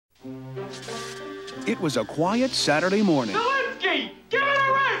It was a quiet Saturday morning. Zielinski! Give it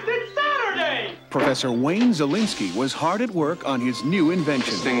a rest! It's Saturday! Professor Wayne Zielinski was hard at work on his new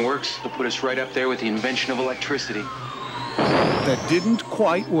invention. This thing works. It'll put us right up there with the invention of electricity. That didn't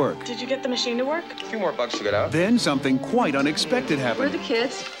quite work. Did you get the machine to work? A few more bucks to get out. Then something quite unexpected Where are happened. the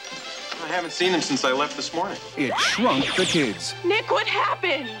kids? I haven't seen them since I left this morning. It shrunk the kids. Nick, what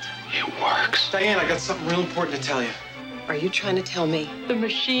happened? It works. Diane, I got something real important to tell you. Are you trying to tell me? The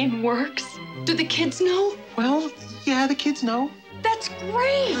machine works? Do the kids know? Well, yeah, the kids know. That's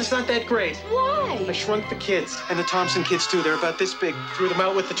great! It's not that great. Why? I shrunk the kids. And the Thompson kids, too. They're about this big. Threw them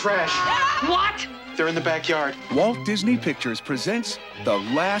out with the trash. What? They're in the backyard. Walt Disney Pictures presents The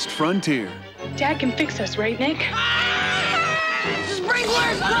Last Frontier. Dad can fix us, right, Nick?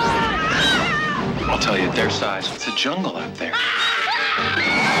 Sprinklers! I'll tell you, their size. It's a jungle out there.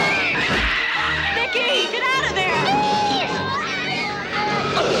 Nicky, get out of there!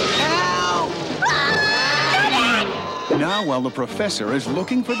 Now, while the professor is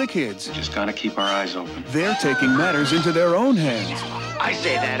looking for the kids, Just gotta keep our eyes open. they're taking matters into their own hands. I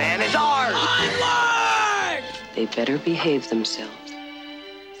say that Ann is ours! They better behave themselves.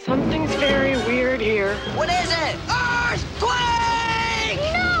 Something's very weird here. What is it? Earthquake!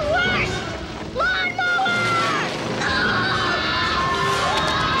 No worse!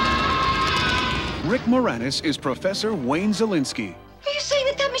 Lawnmower! Rick Moranis is Professor Wayne Zielinski. Are you saying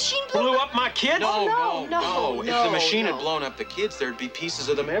that machine Blew up my kids? no. If the machine had blown up the kids, there'd be pieces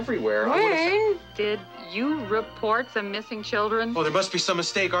of them everywhere. Wayne, did you report some missing children? Oh, there must be some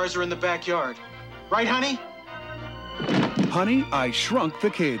mistake. Ours are in the backyard. Right, honey? Honey, I Shrunk the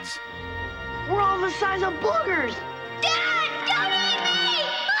Kids. We're all the size of boogers. Dad, don't eat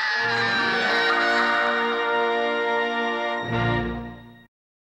me!